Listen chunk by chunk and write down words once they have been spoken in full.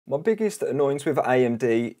My biggest annoyance with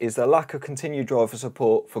AMD is the lack of continued driver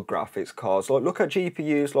support for graphics cards. Like, look at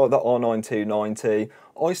GPUs like the R9 290.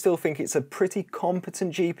 I still think it's a pretty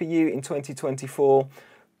competent GPU in 2024,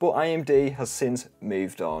 but AMD has since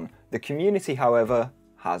moved on. The community, however,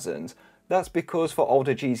 hasn't. That's because for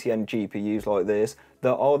older GCN GPUs like this,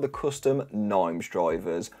 there are the custom NimeZ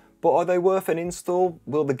drivers. But are they worth an install?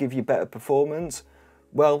 Will they give you better performance?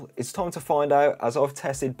 Well, it's time to find out, as I've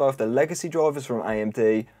tested both the legacy drivers from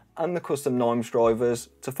AMD and the custom NimeZ drivers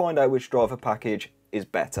to find out which driver package is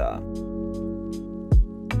better.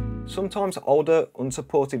 Sometimes older,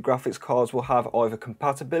 unsupported graphics cards will have either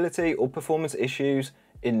compatibility or performance issues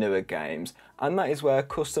in newer games, and that is where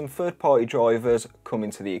custom third-party drivers come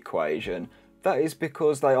into the equation. That is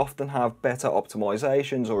because they often have better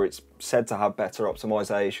optimizations, or it's said to have better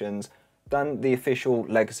optimizations, than the official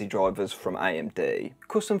legacy drivers from AMD.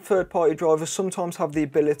 Custom third-party drivers sometimes have the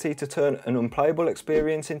ability to turn an unplayable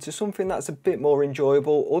experience into something that's a bit more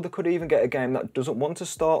enjoyable, or they could even get a game that doesn't want to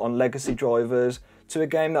start on legacy drivers to a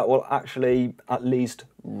game that will actually at least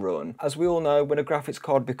run. As we all know, when a graphics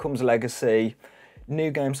card becomes legacy,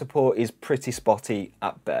 new game support is pretty spotty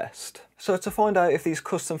at best. So to find out if these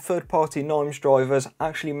custom third-party NimeZ drivers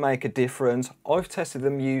actually make a difference, I've tested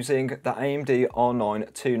them using the AMD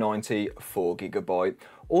R9 290 4GB.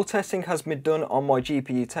 All testing has been done on my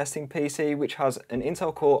GPU testing PC, which has an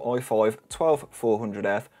Intel Core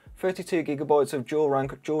i5-12400F, 32GB of dual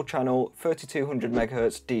rank, dual channel,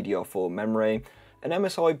 3200MHz DDR4 memory, an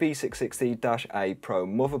MSI B660-A Pro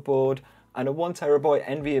motherboard, and a 1TB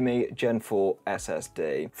NVMe Gen 4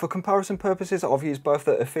 SSD. For comparison purposes, I've used both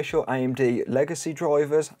the official AMD legacy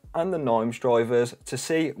drivers and the NimeZ drivers to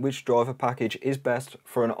see which driver package is best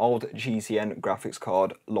for an old GCN graphics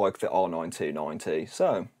card like the R9 290.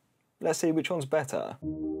 So, let's see which one's better.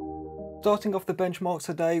 Starting off the benchmarks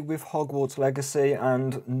today with Hogwarts Legacy,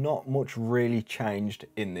 and not much really changed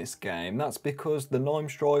in this game. That's because the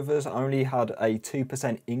NimeZ drivers only had a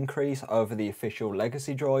 2% increase over the official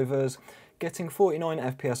legacy drivers, getting 49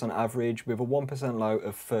 FPS on average with a 1% low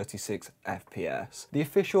of 36 FPS. The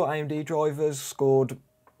official AMD drivers scored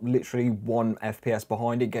literally 1 FPS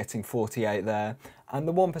behind it, getting 48 there, and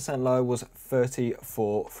the 1% low was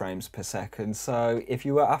 34 frames per second. So if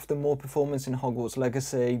you were after more performance in Hogwarts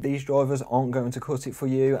Legacy, these drivers aren't going to cut it for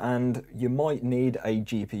you, and you might need a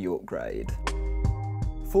GPU upgrade.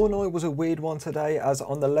 Fortnite was a weird one today, as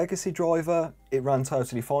on the legacy driver it ran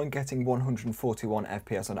totally fine, getting 141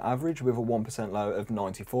 FPS on average with a 1% low of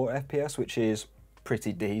 94 FPS, which is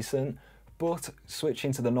pretty decent. But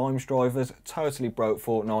switching to the NimeZ drivers totally broke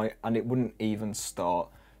Fortnite, and it wouldn't even start.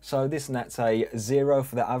 So this nets a 0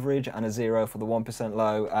 for the average and a 0 for the 1%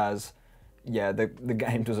 low, as yeah, the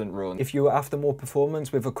game doesn't run. If you were after more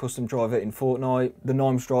performance with a custom driver in Fortnite, the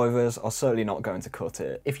NimeZ drivers are certainly not going to cut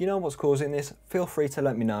it. If you know what's causing this, feel free to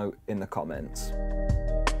let me know in the comments.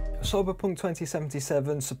 Cyberpunk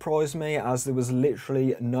 2077 surprised me, as there was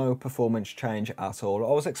literally no performance change at all.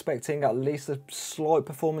 I was expecting at least a slight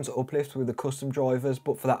performance uplift with the custom drivers,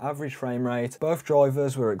 but for that average frame rate, both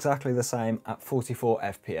drivers were exactly the same at 44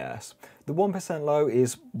 FPS. The 1% low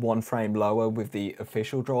is 1 frame lower with the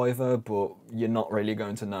official driver, but you're not really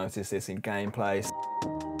going to notice this in gameplay.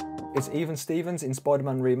 It's even Stevens in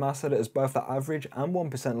Spider-Man Remastered, as both the average and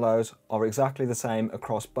 1% lows are exactly the same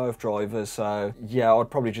across both drivers. So yeah, I'd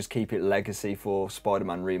probably just keep it legacy for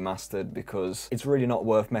Spider-Man Remastered, because it's really not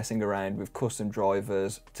worth messing around with custom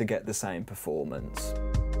drivers to get the same performance.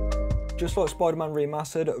 Just like Spider-Man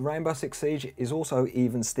Remastered, Rainbow Six Siege is also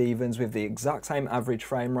even Stevens with the exact same average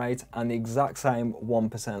frame rate and the exact same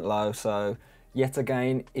 1% low. So yet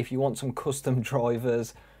again, if you want some custom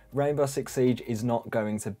drivers, Rainbow Six Siege is not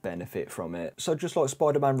going to benefit from it. So just like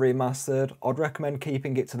Spider-Man Remastered, I'd recommend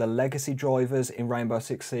keeping it to the legacy drivers in Rainbow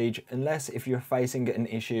Six Siege, unless if you're facing an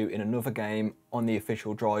issue in another game on the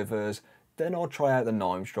official drivers, then I'd try out the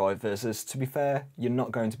NimeZ drivers, as to be fair, you're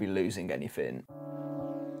not going to be losing anything.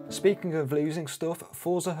 Speaking of losing stuff,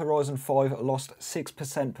 Forza Horizon 5 lost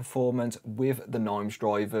 6% performance with the NimeZ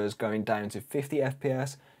drivers, going down to 50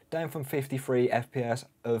 FPS, down from 53 FPS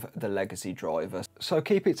of the legacy driver. So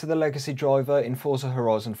keep it to the legacy driver in Forza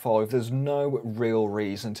Horizon 5. There's no real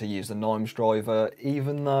reason to use the NimeZ driver,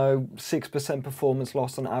 even though 6% performance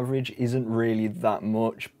loss on average isn't really that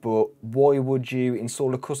much. But why would you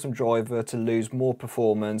install a custom driver to lose more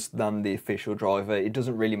performance than the official driver? It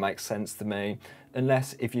doesn't really make sense to me,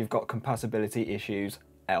 unless if you've got compatibility issues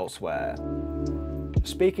elsewhere.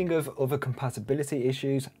 Speaking of other compatibility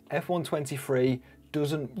issues, F123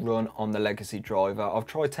 doesn't run on the legacy driver. I've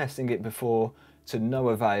tried testing it before to no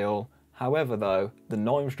avail. However though, the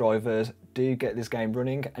NimeZ drivers do get this game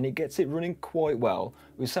running, and it gets it running quite well,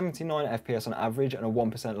 with 79 FPS on average and a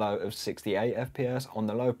 1% low of 68 FPS on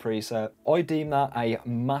the low preset. I deem that a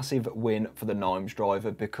massive win for the NimeZ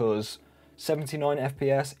driver, because 79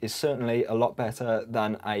 FPS is certainly a lot better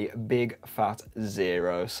than a big fat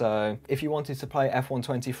 0. So if you wanted to play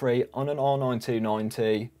F123 on an R9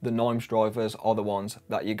 290, the NimeZ drivers are the ones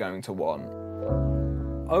that you're going to want.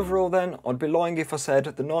 Overall then, I'd be lying if I said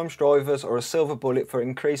the NimeZ drivers are a silver bullet for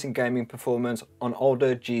increasing gaming performance on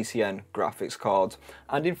older GCN graphics cards.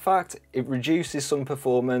 And in fact, it reduces some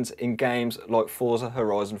performance in games like Forza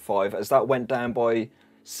Horizon 5, as that went down by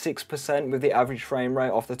 6% with the average frame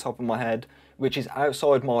rate off the top of my head, which is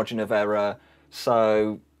outside margin of error,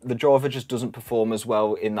 so the driver just doesn't perform as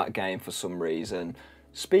well in that game for some reason.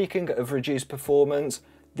 Speaking of reduced performance,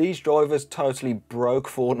 these drivers totally broke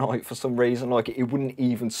Fortnite for some reason, like it wouldn't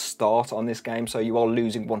even start on this game, so you are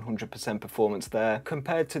losing 100% performance there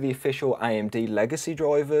compared to the official AMD legacy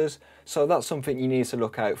drivers, so that's something you need to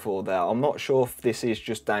look out for there. I'm not sure if this is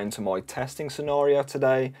just down to my testing scenario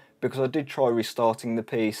today, because I did try restarting the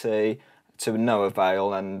PC to no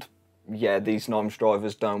avail, and yeah, these NimeZ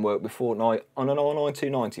drivers don't work with Fortnite on an R9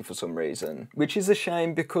 290 for some reason. Which is a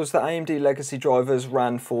shame, because the AMD legacy drivers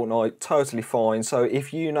ran Fortnite totally fine, so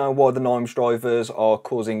if you know why the NimeZ drivers are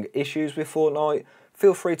causing issues with Fortnite,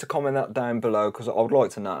 feel free to comment that down below, because I would like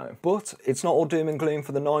to know. But it's not all doom and gloom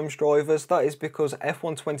for the NimeZ drivers. That is because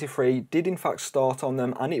F123 did in fact start on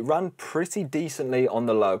them, and it ran pretty decently on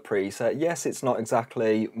the low preset. Yes, it's not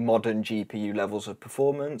exactly modern GPU levels of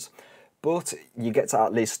performance, but you get to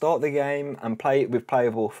at least start the game and play it with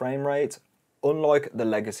playable frame rate, unlike the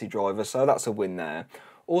legacy drivers, so that's a win there.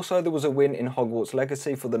 Also, there was a win in Hogwarts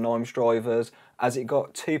Legacy for the NimeZ drivers, as it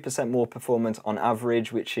got 2% more performance on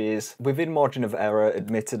average, which is within margin of error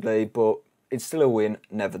admittedly, but it's still a win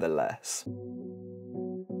nevertheless.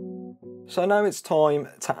 So now it's time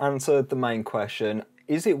to answer the main question: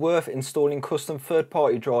 is it worth installing custom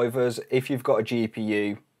third-party drivers if you've got a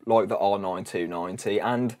GPU like the R9 290?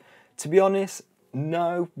 And to be honest,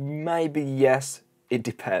 no, maybe yes, it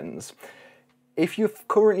depends. If you're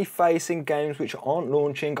currently facing games which aren't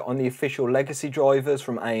launching on the official legacy drivers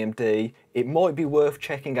from AMD, it might be worth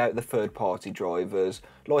checking out the third-party drivers.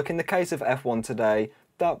 Like in the case of F1 today,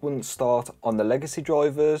 that wouldn't start on the legacy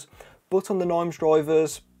drivers, but on the NimeZ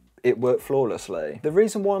drivers, it worked flawlessly. The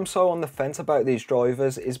reason why I'm so on the fence about these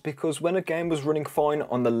drivers is because when a game was running fine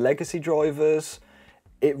on the legacy drivers,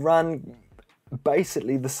 it ran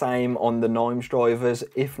basically the same on the NimeZ drivers,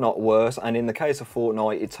 if not worse, and in the case of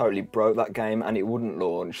Fortnite, it totally broke that game and it wouldn't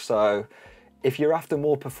launch. So if you're after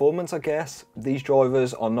more performance, I guess, these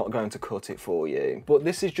drivers are not going to cut it for you. But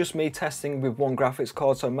this is just me testing with one graphics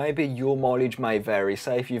card, so maybe your mileage may vary.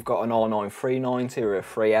 Say if you've got an R9 390 or a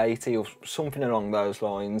 380 or something along those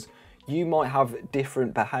lines, you might have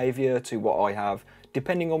different behaviour to what I have,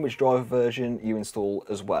 depending on which driver version you install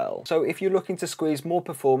as well. So if you're looking to squeeze more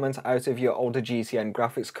performance out of your older GCN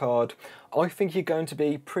graphics card, I think you're going to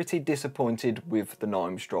be pretty disappointed with the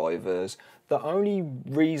NimeZ drivers. The only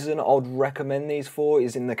reason I'd recommend these for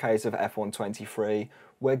is in the case of F123,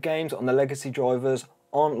 where games on the legacy drivers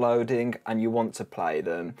aren't loading and you want to play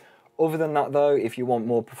them. Other than that though, if you want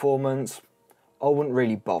more performance, I wouldn't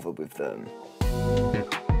really bother with them.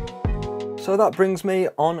 So that brings me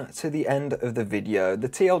on to the end of the video. The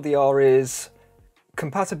TLDR is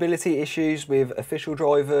compatibility issues with official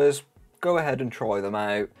drivers. Go ahead and try them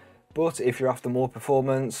out. But if you're after more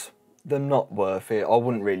performance, they're not worth it. I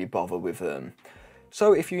wouldn't really bother with them.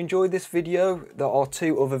 So if you enjoyed this video, there are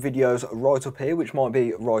 2 other videos right up here which might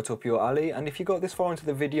be right up your alley. And if you got this far into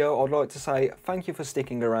the video, I'd like to say thank you for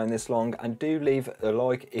sticking around this long, and do leave a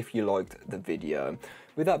like if you liked the video.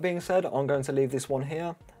 With that being said, I'm going to leave this one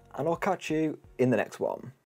here, and I'll catch you in the next one.